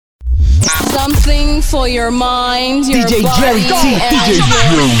Something for your mind, your DJ body, Jerry T, and DJ your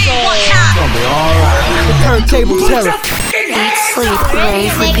soul. Gonna be alright. The turntable terror. Eat, sleep,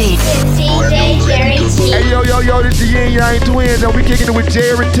 rave, repeat. DJ Jerry T. Hey, yo, this the Yin Yang Twins, and we kicking it with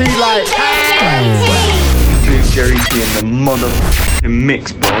Jerry T like. DJ Jerry T in the motherfucking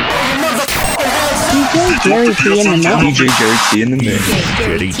mix, bro. DJ Jerry T in the mix. DJ Jerry T in the mix.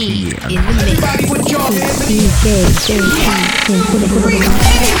 Jerry T in the mix.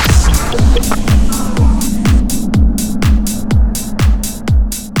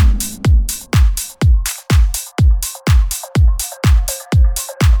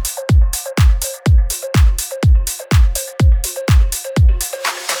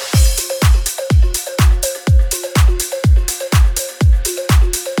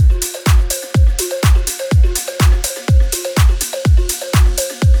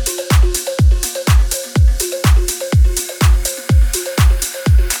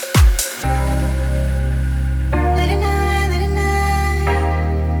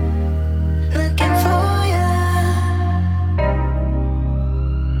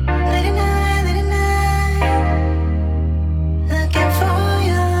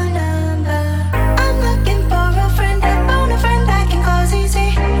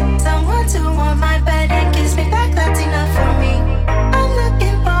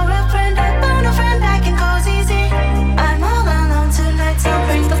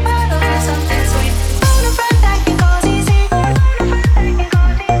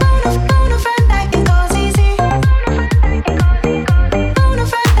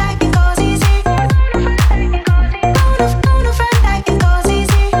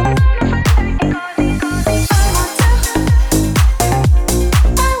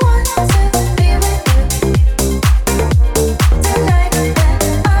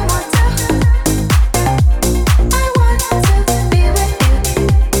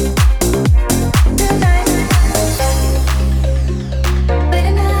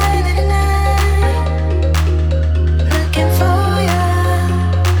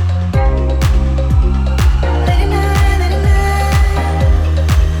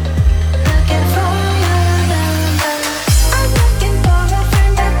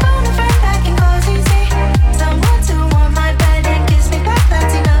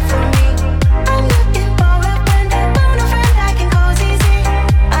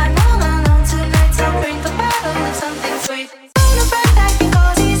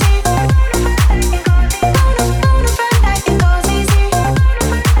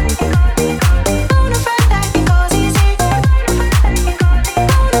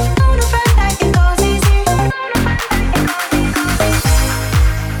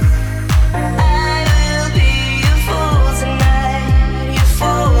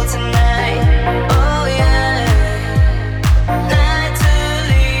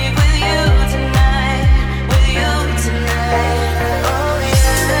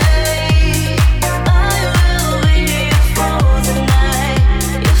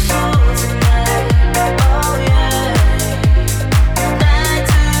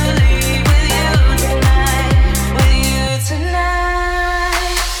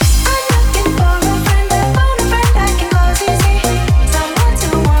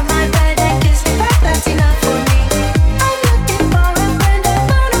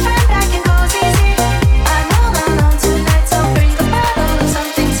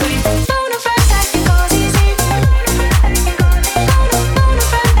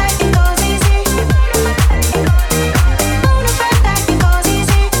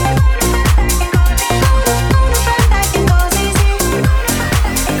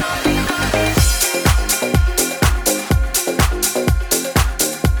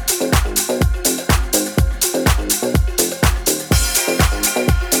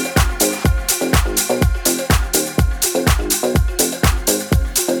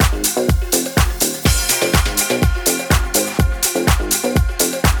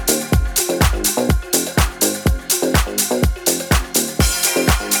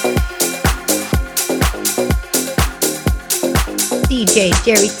 DJ Jerry T in the mix. DJ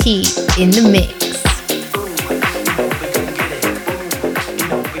Jerry T in the mix.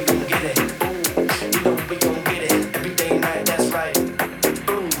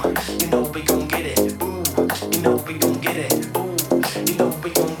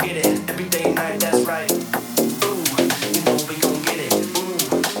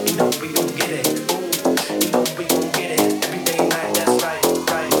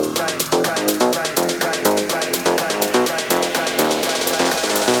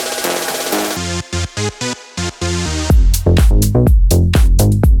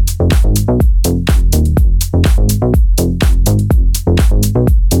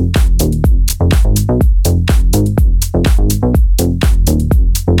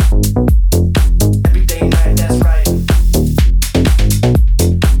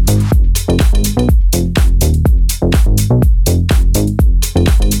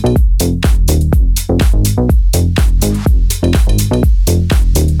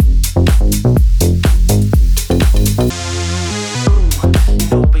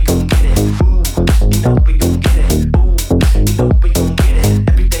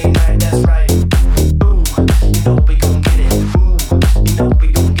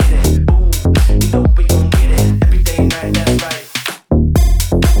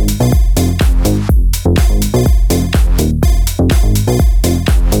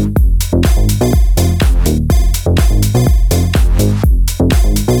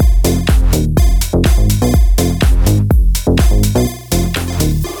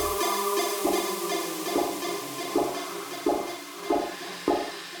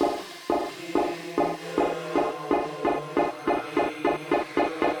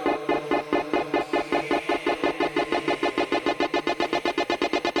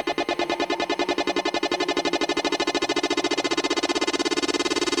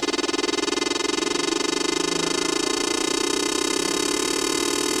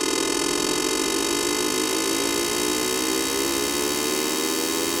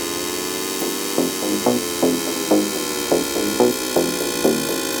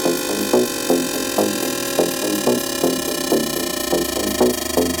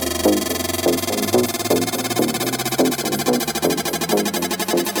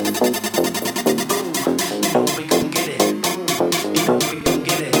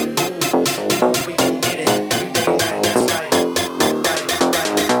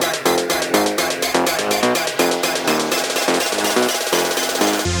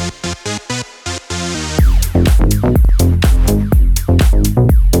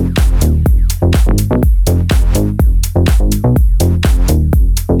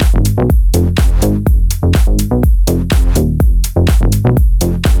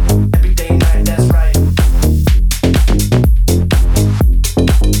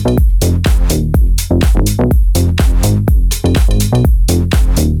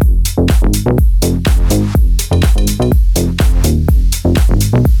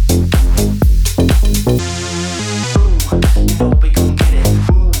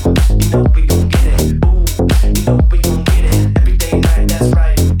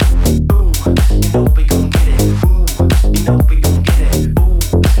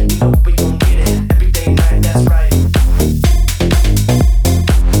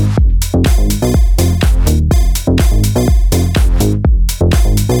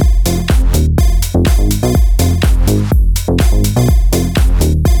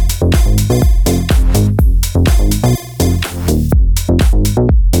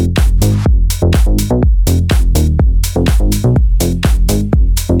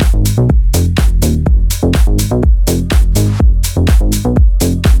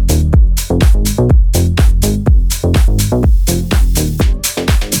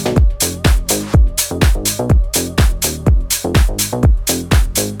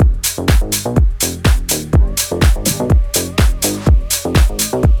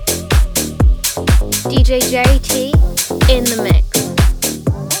 DJ Jerry T in the mix.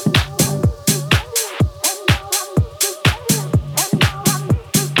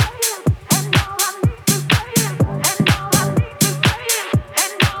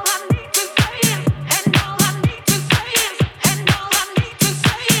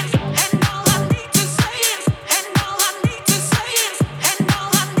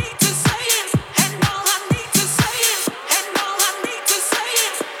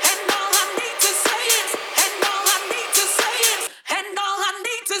 And all I need to say is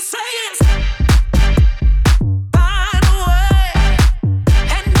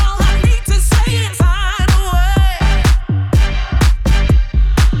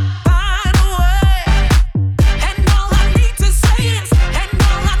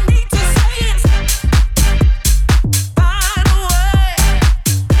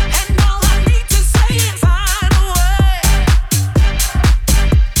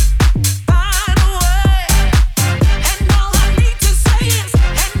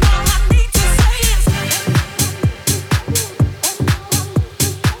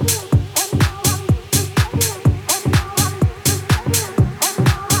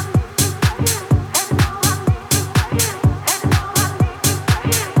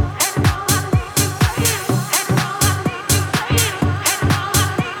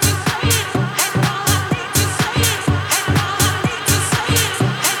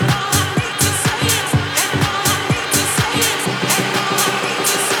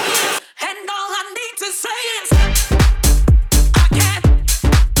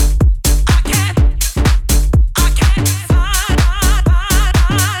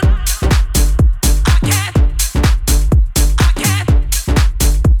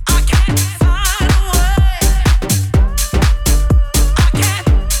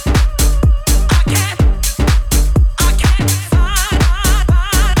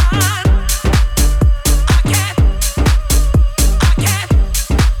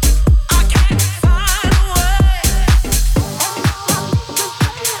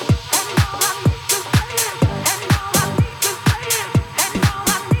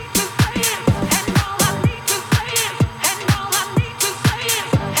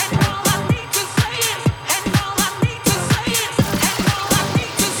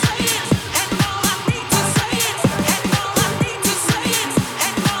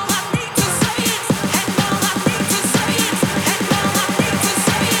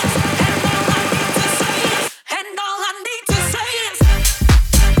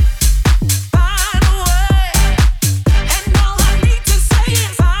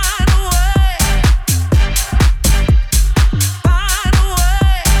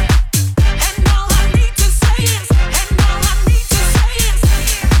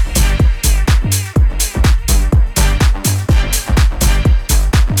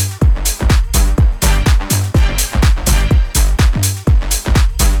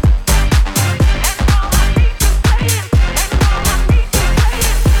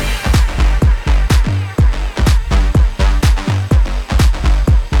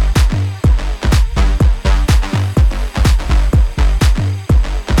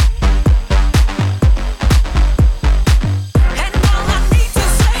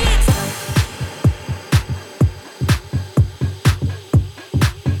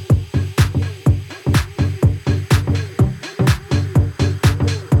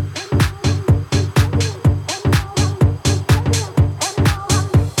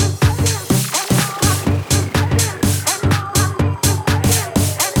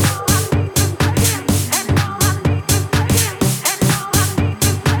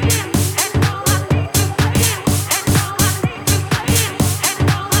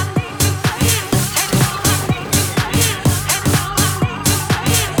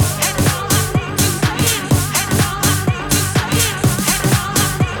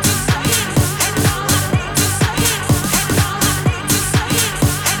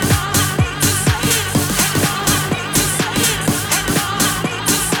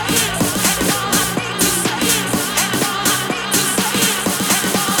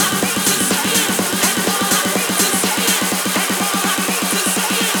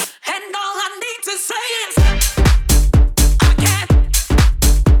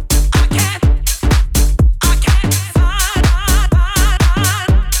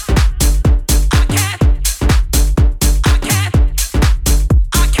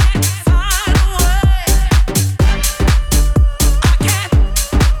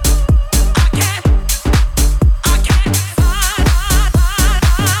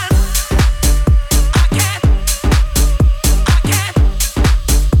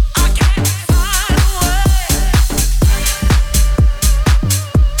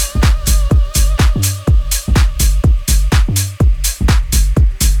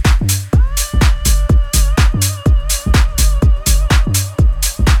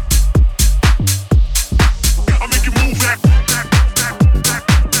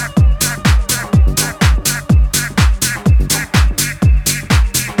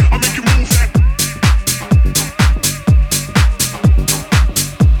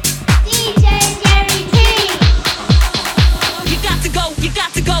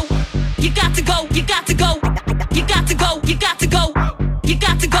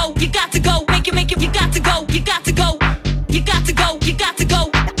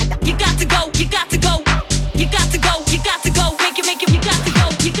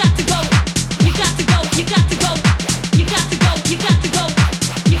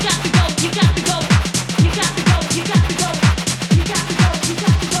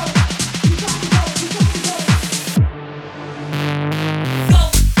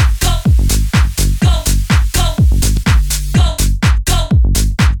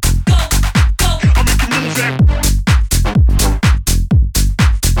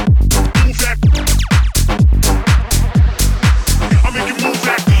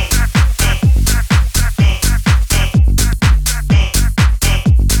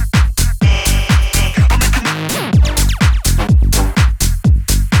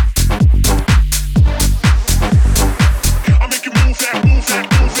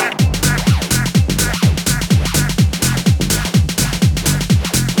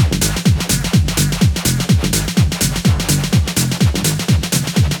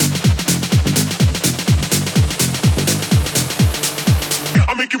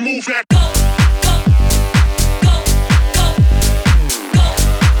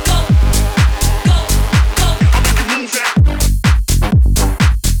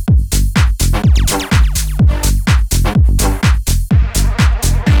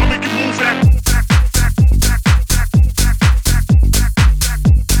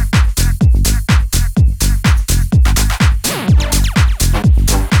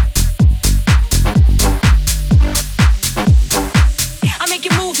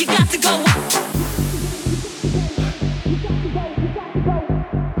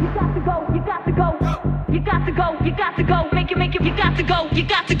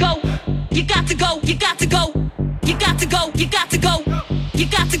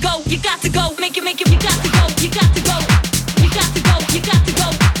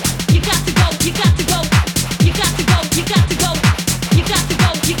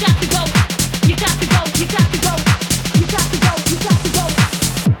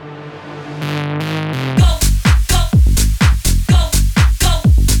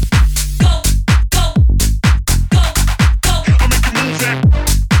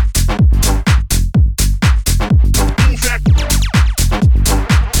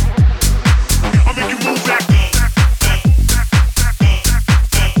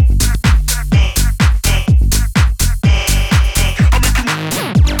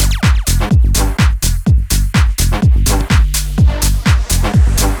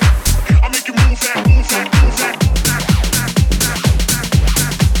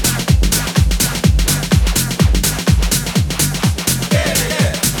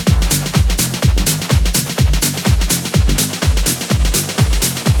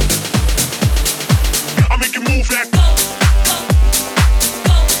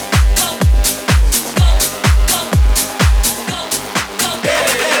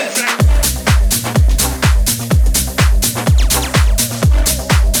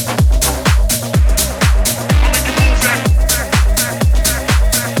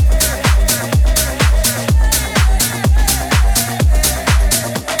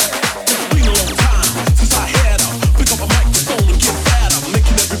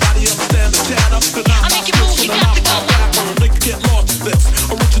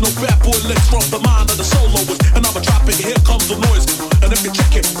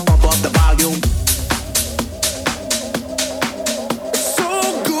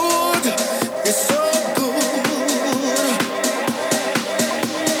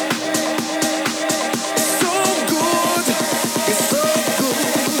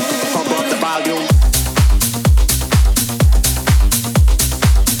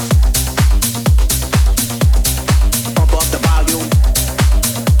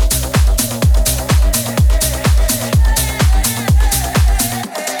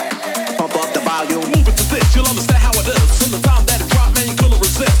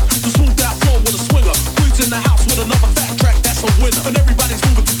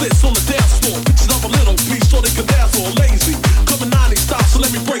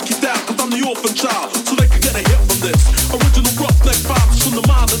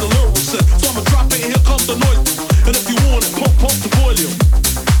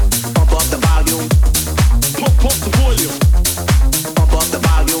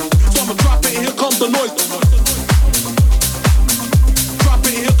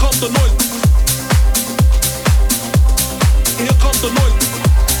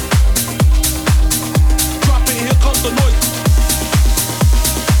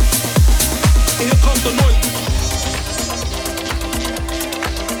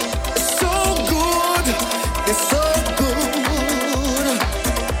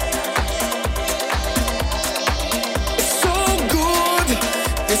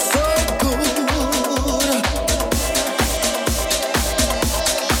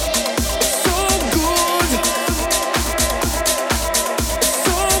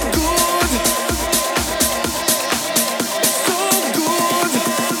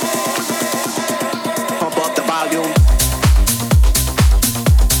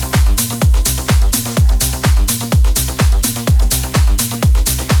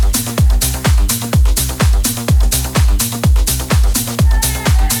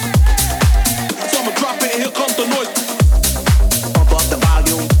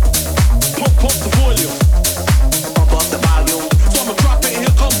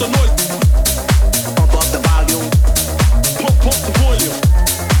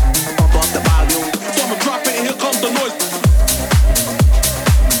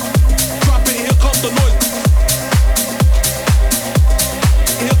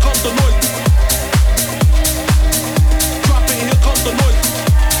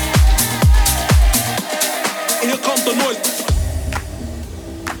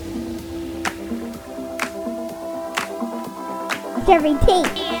Jerry T.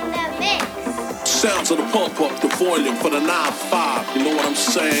 In the mix. Sounds of the pump up, the volume for the 9-5. You know what I'm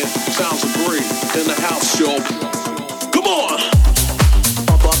saying? Sounds of great in the house, yo. Come on!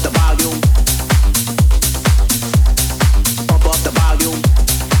 Pump up the volume. Pump up the volume.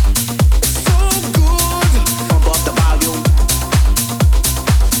 So good. Pump up the volume.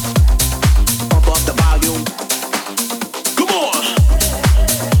 Pump up the volume. Come on!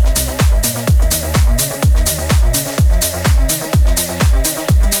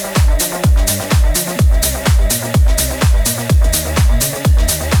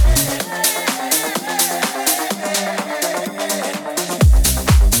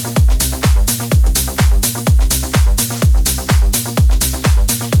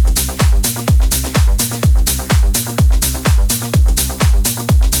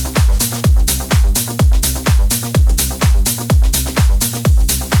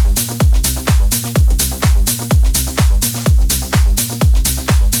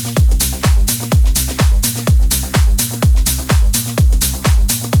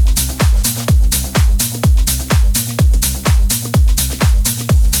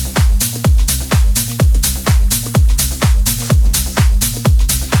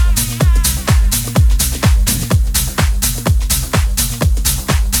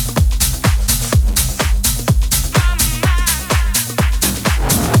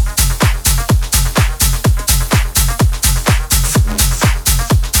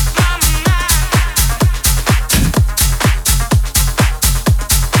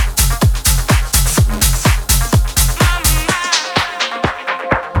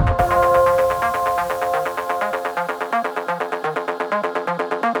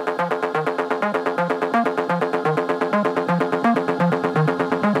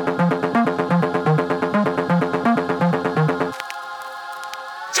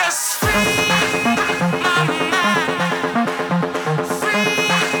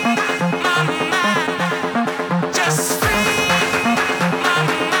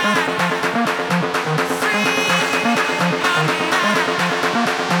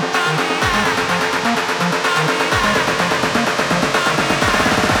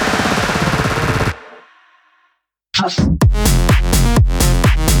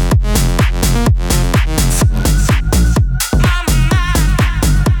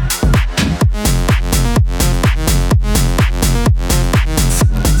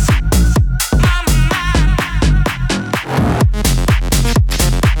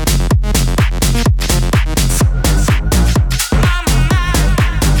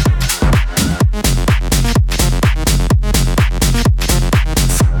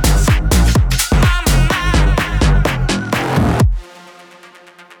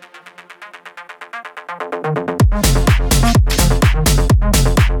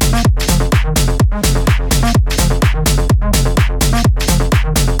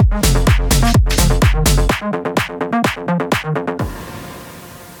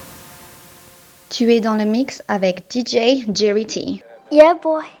 Tu es dans le mix avec DJ Jerry T. Yeah,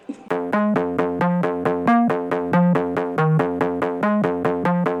 boy.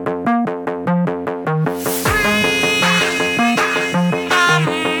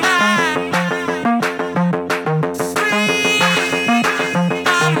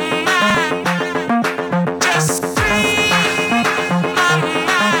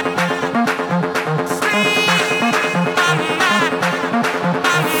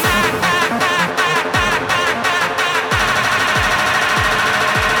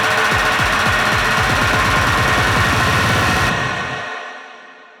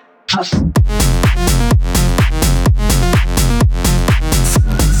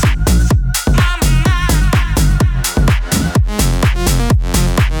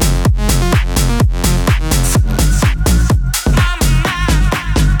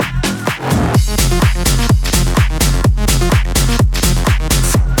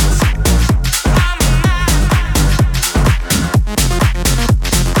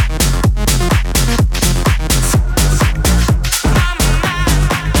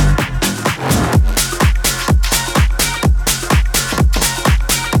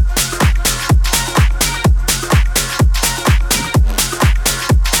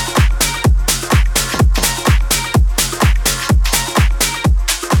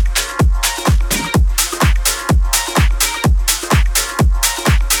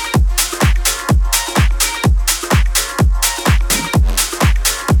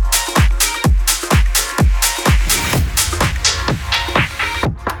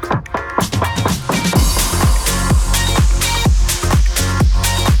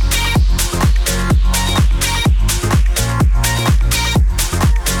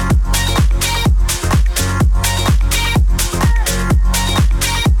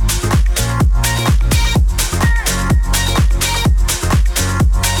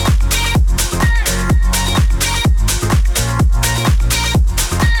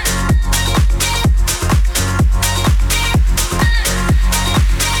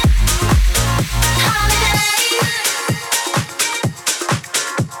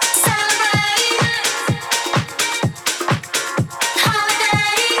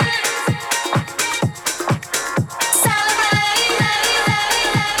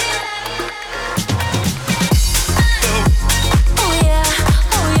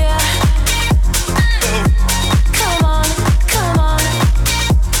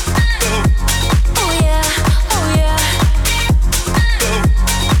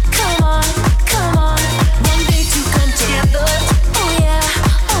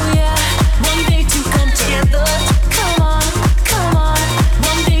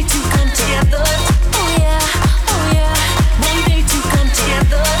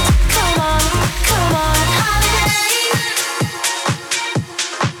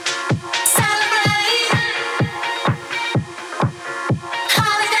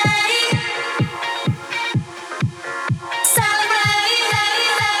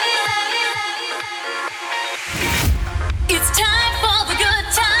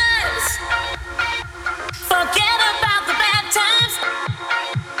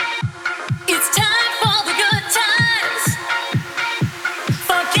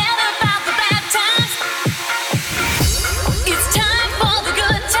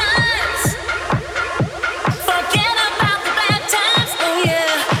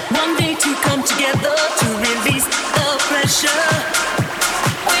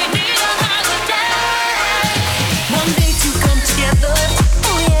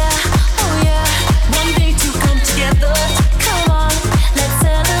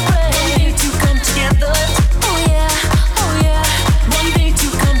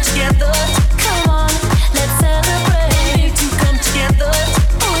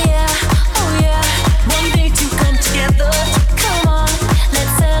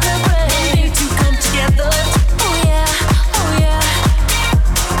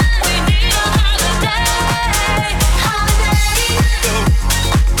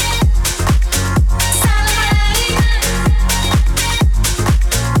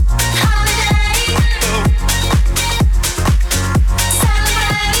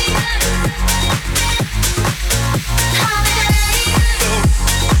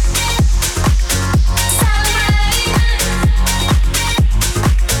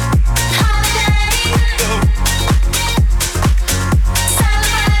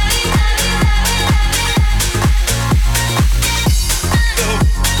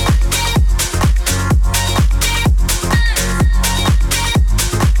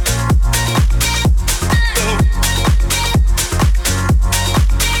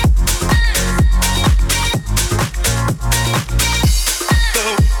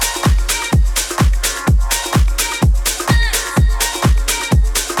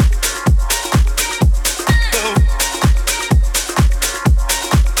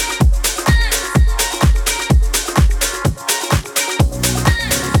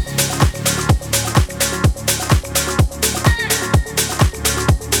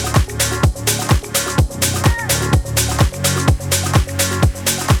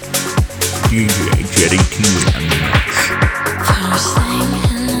 DJ Jerry T in the mix. First thing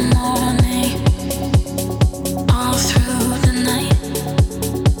in the morning, all through the night.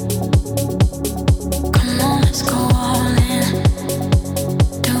 Come on, let's go all in.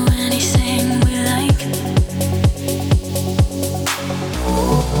 Do anything we like.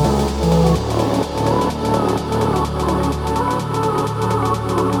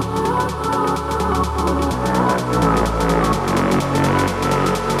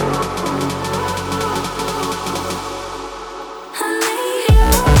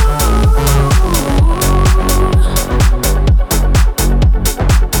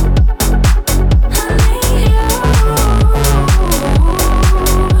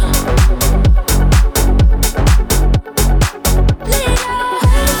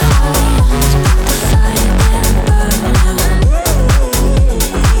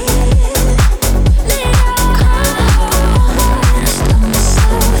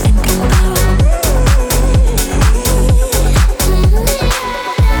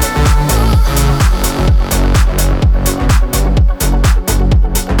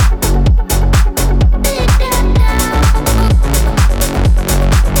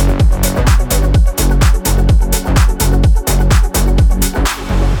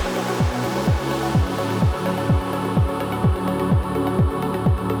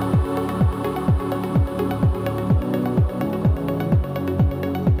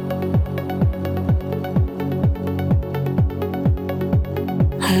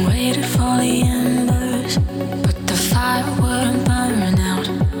 I waited for the embers, but the fire wouldn't burn out.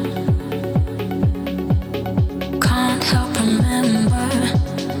 Can't help remember,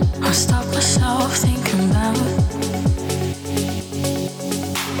 I stop myself thinking about.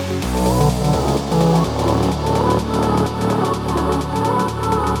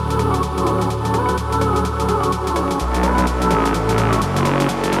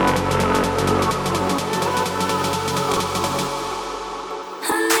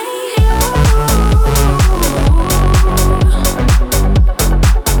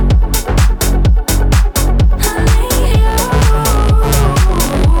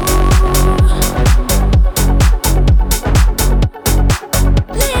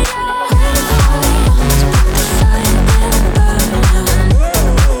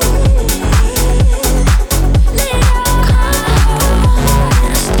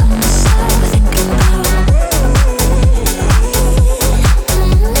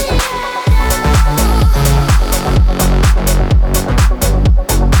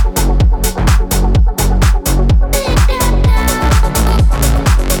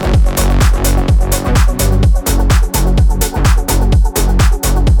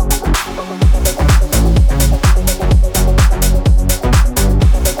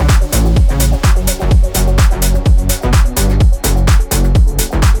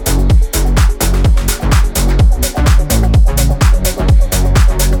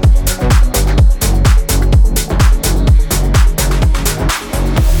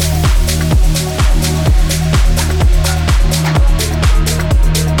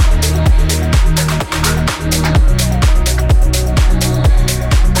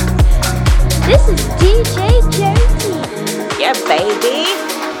 This is DJ Jerry T. Yeah, baby.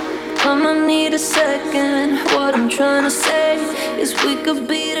 I'ma need a second. What I'm trying to say is we could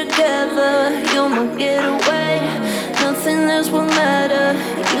be together. You're my getaway. Nothing else will matter.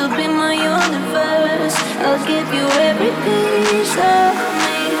 You'll be my universe. I'll give you every piece of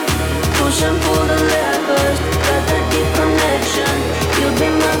me. Push and pull the levers. Got that deep connection. You'll be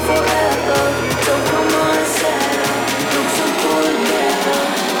mine forever. So come on and settle. Look so cool together.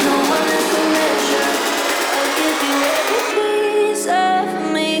 No one else will measure. I'll give you every piece of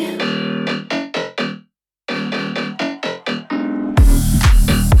me.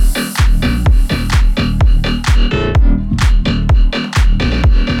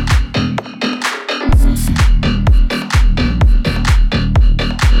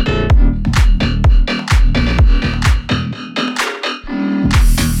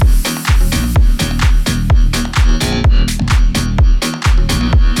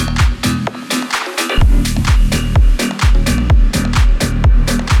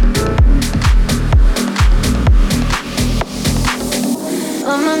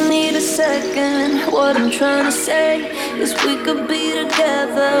 I'ma need a second. What I'm trying to say is we could be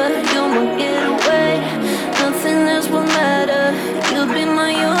together. You're my getaway. Nothing else will matter. You'll be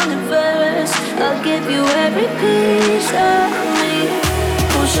my universe. I'll give you every piece of me.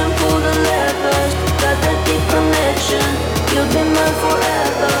 Push and pull the levers. Got that deep connection. You'll be mine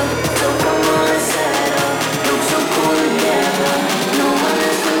forever. So come on and settle. Look so cool together. No one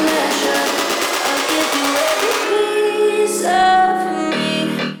else can measure. I'll give you every piece of me.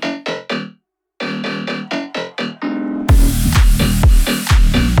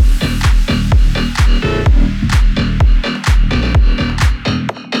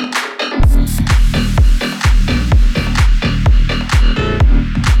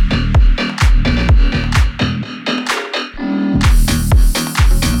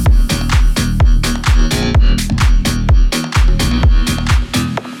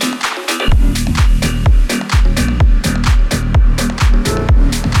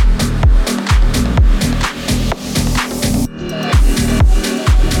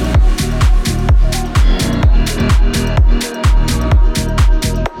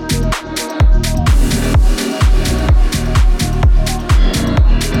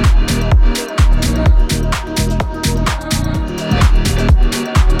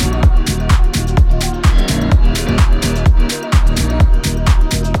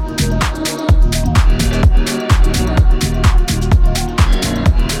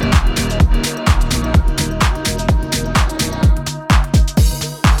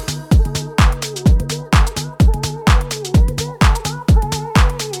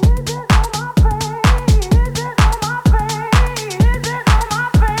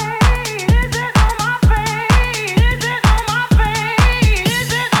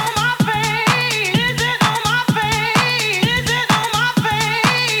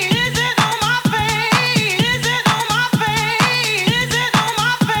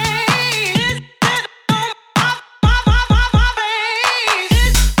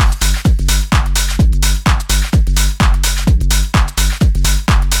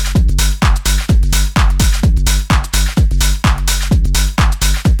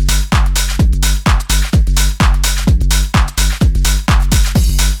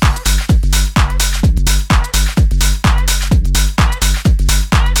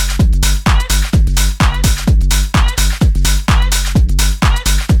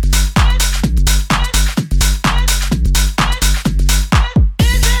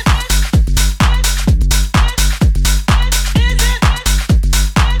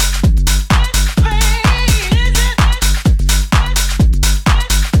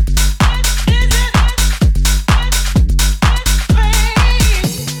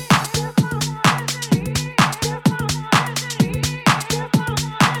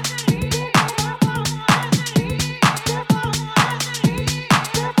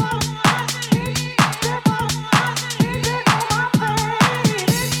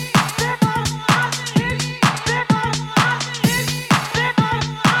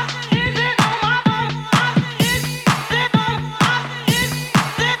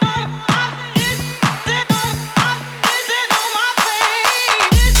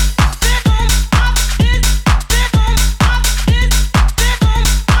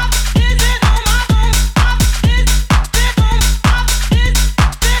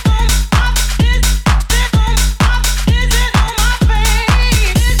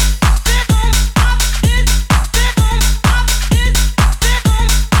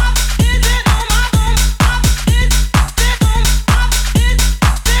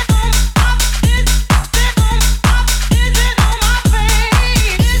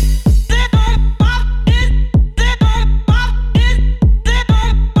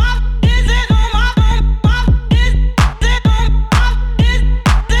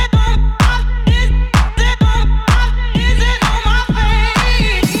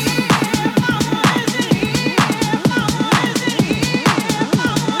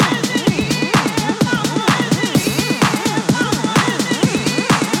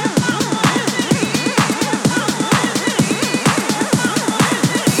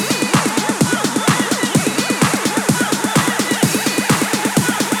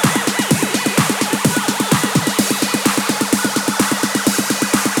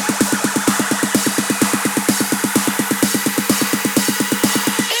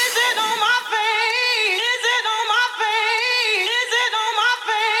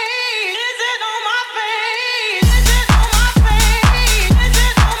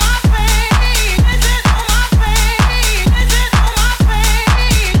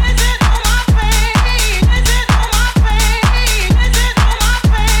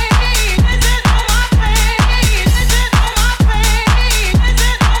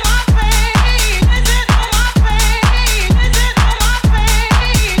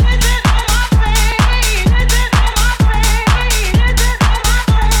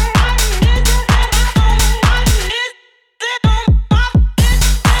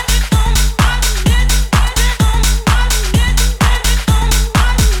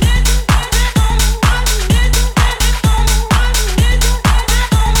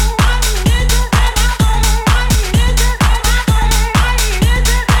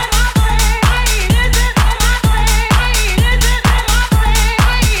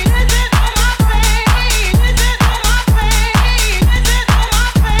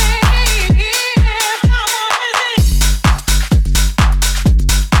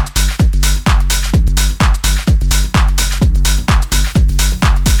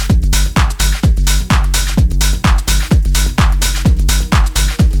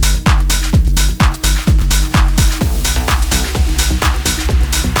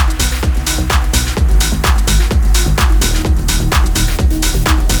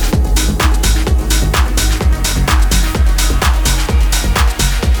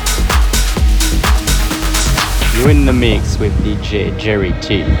 in the mix with DJ Jerry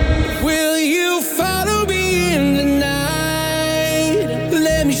T. Will you follow me in the night?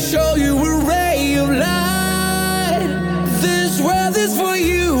 Let me show you a ray of light. This world is for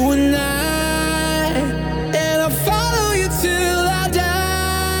you and I, and I'll follow you till I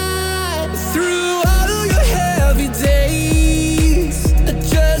die. Through all of your heavy days,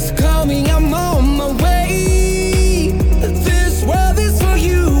 just call me, I'm on my way. This world is for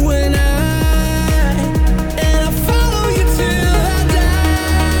you and I, and I'll follow you till I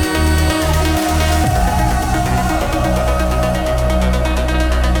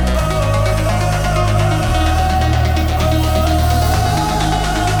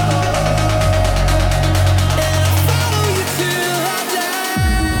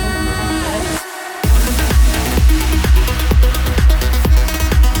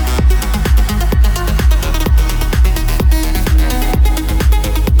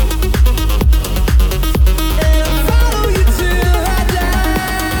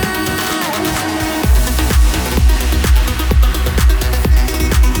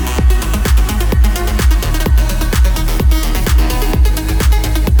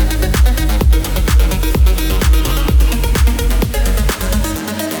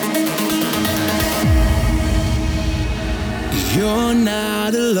You're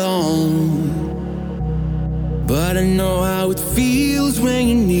not alone, but I know how it feels when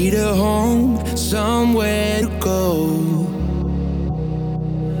you need a home, somewhere to go.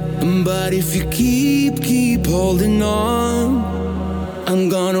 But if you keep holding on, I'm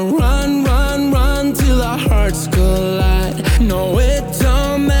gonna run till our hearts collide. No, it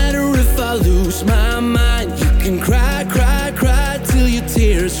don't matter if I lose my mind. You can cry till your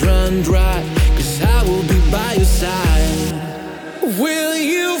tears run dry, 'cause I will be by your side. Will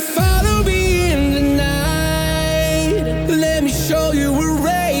you follow me in the night? Let me show you a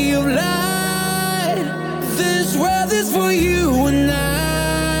ray of light. This world is for you and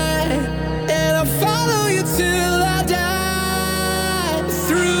I, and I'll follow you till I die.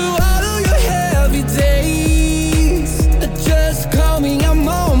 Through all of your heavy days, just call me, I'm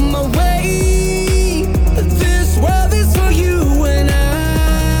on my way. This world is for you and I,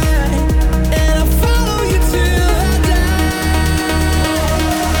 and I'll follow you till I die.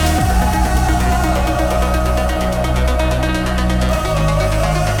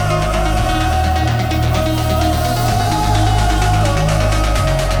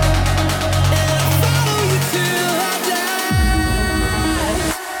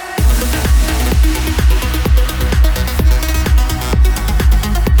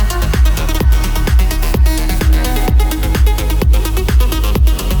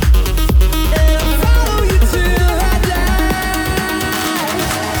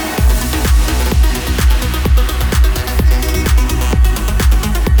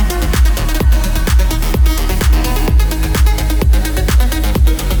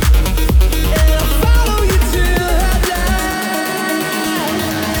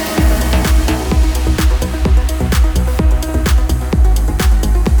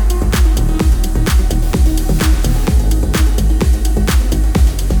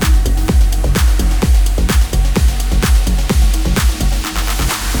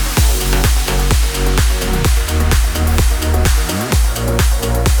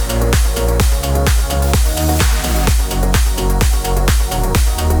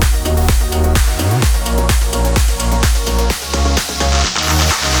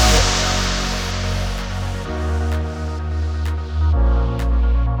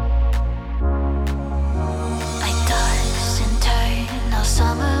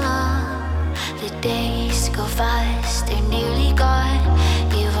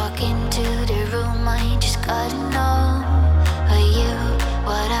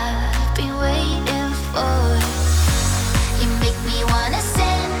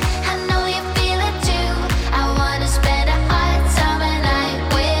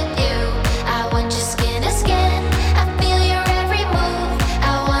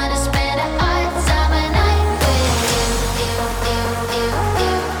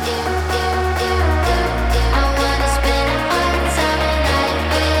 I wanna spend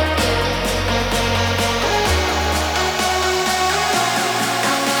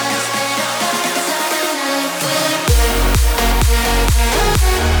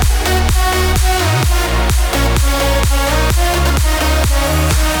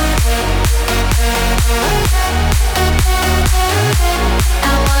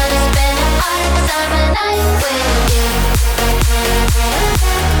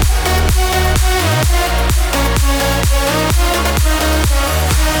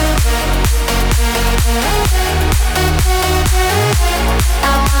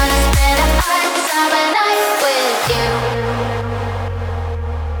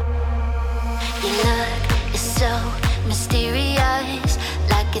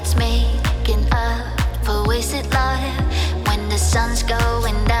it's making up for wasted love. When the sun's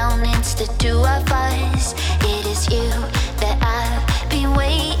going down, it's the two of us. It is you that I've been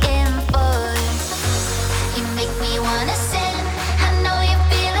waiting for. You make me wanna sin, I know you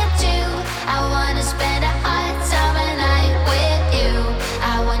feel it too. I wanna spend a hot summer night with you.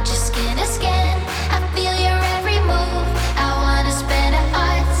 I want your skin to skin, I feel your every move. I wanna spend a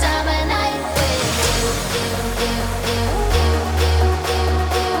hot summer night with you.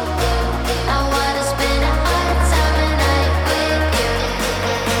 I wanna spend a hot summer night with you. I wanna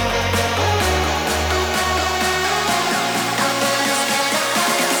spend a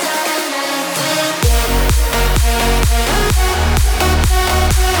hot summer night with you.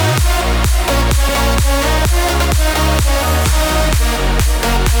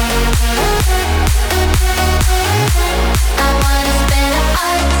 I wanna spend a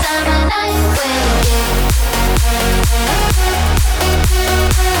hot summer night with you.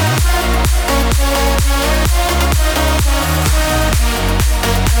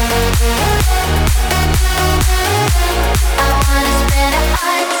 I wanna spend a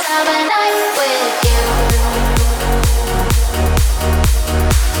hot summer night with you.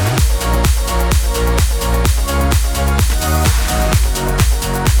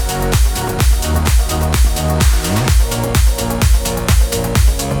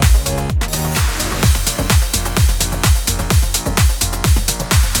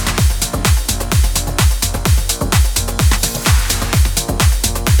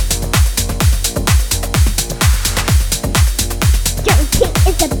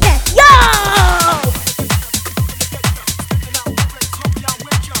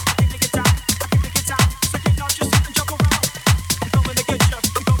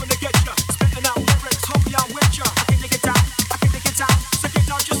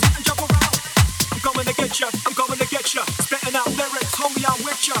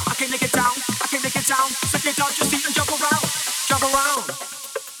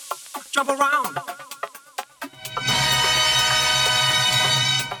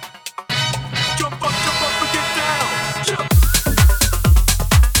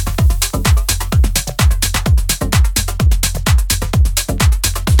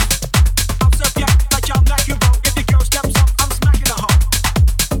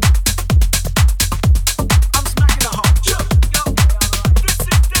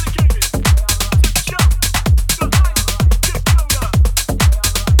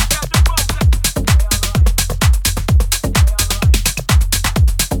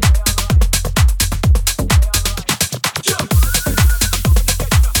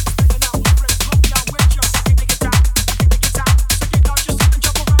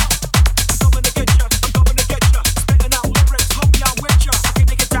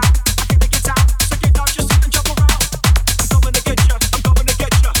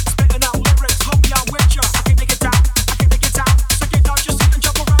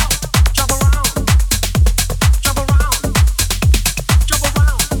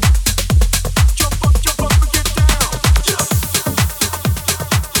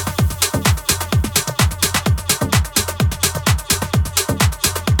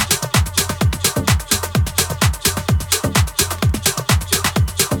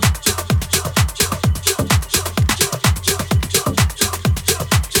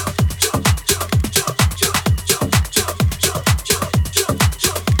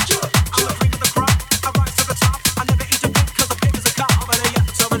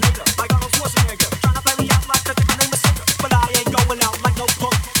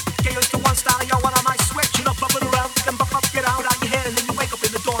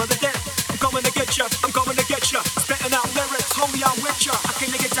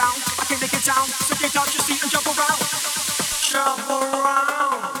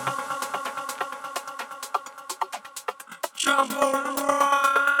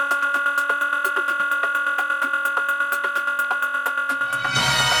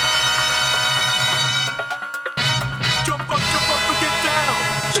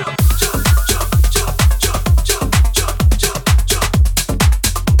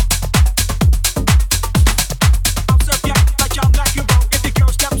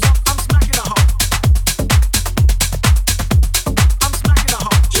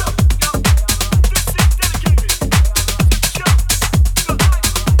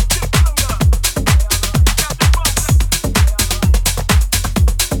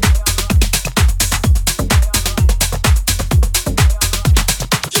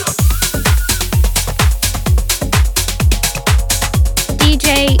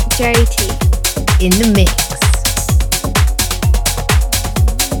 Jerry T in the mix.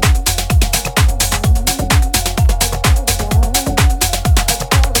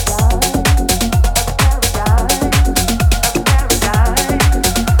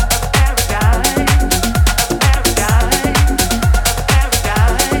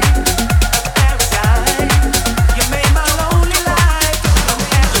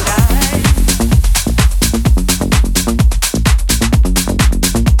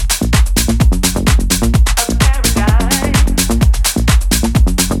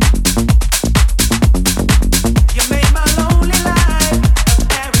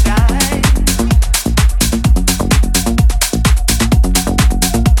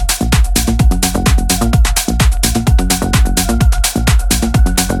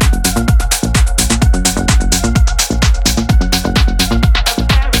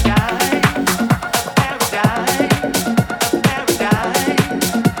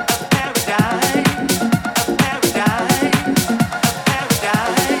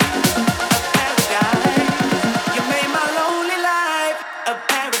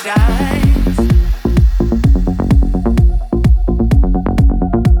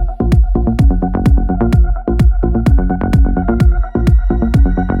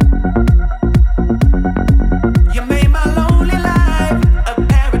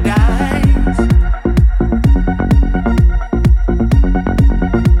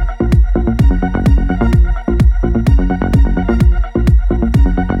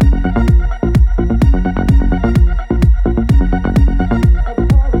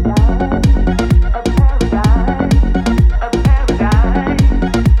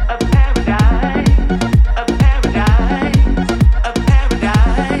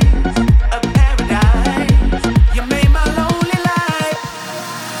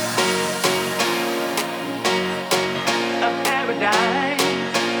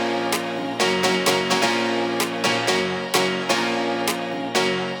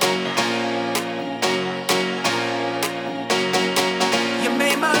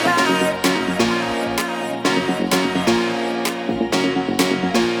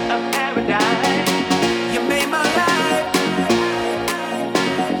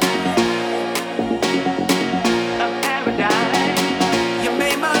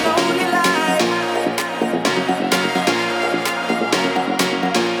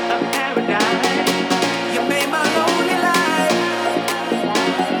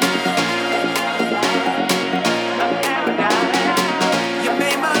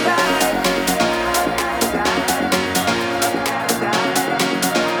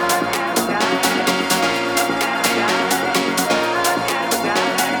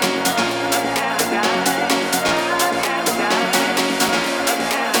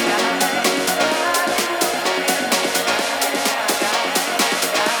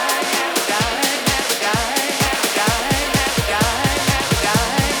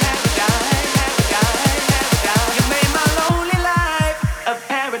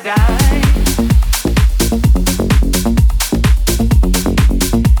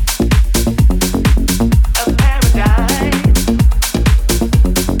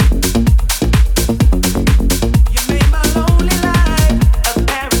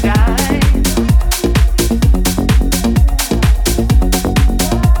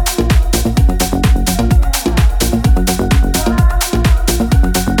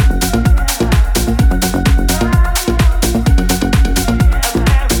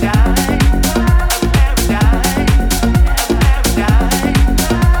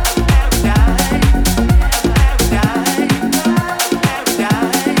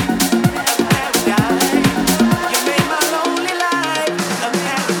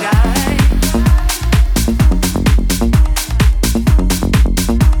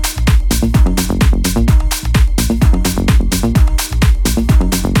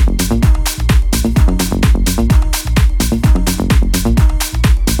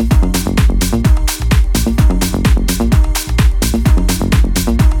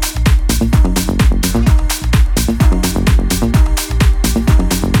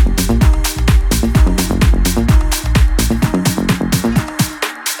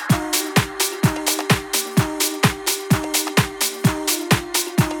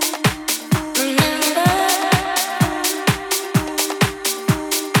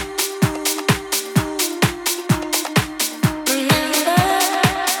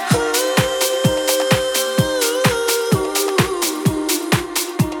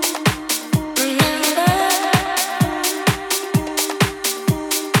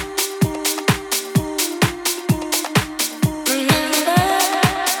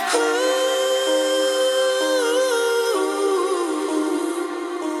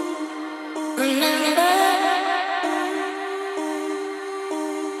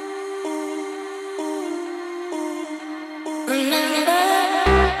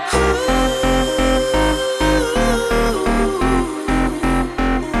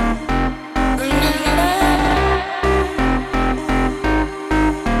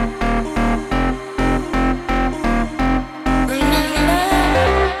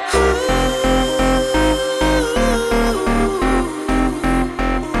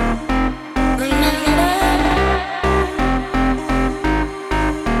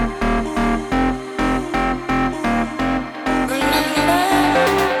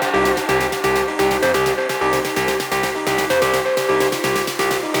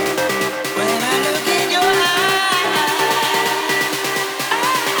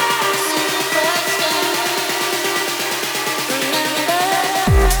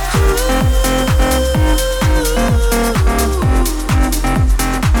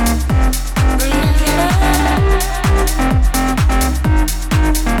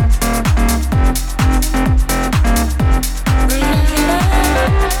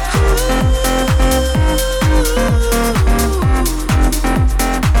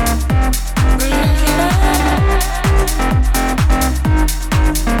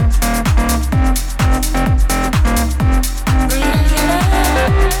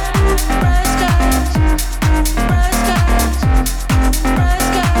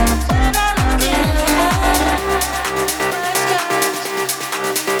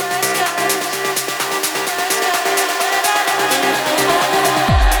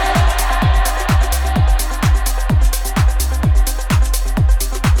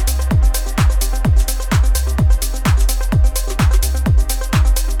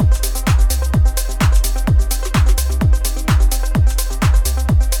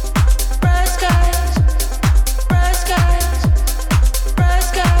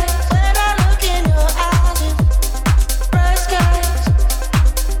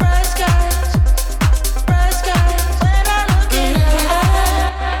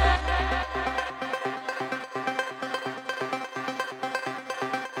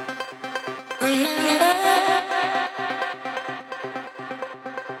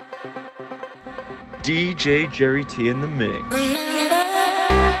 DJ Jerry T in the mix.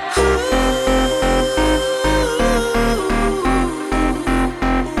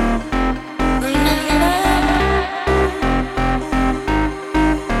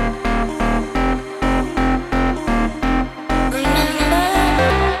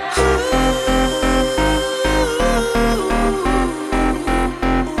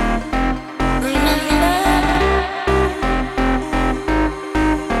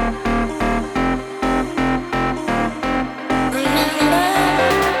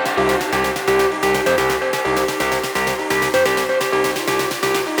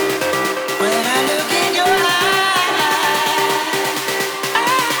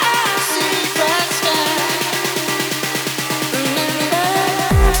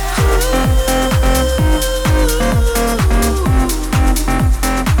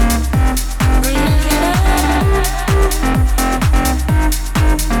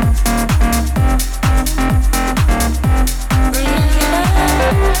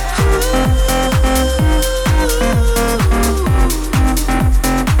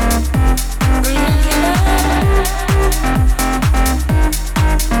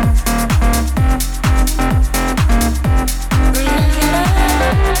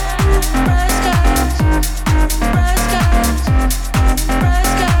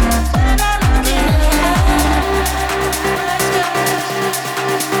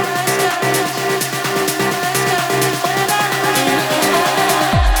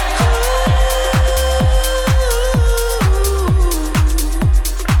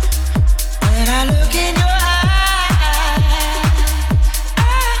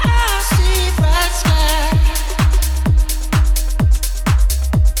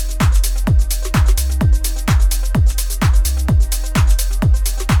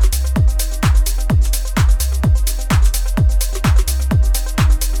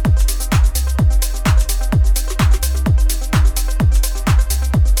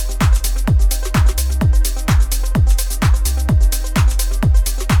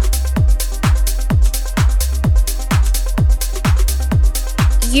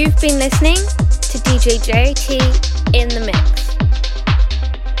 You've been listening to DJ Jerry T in the mix.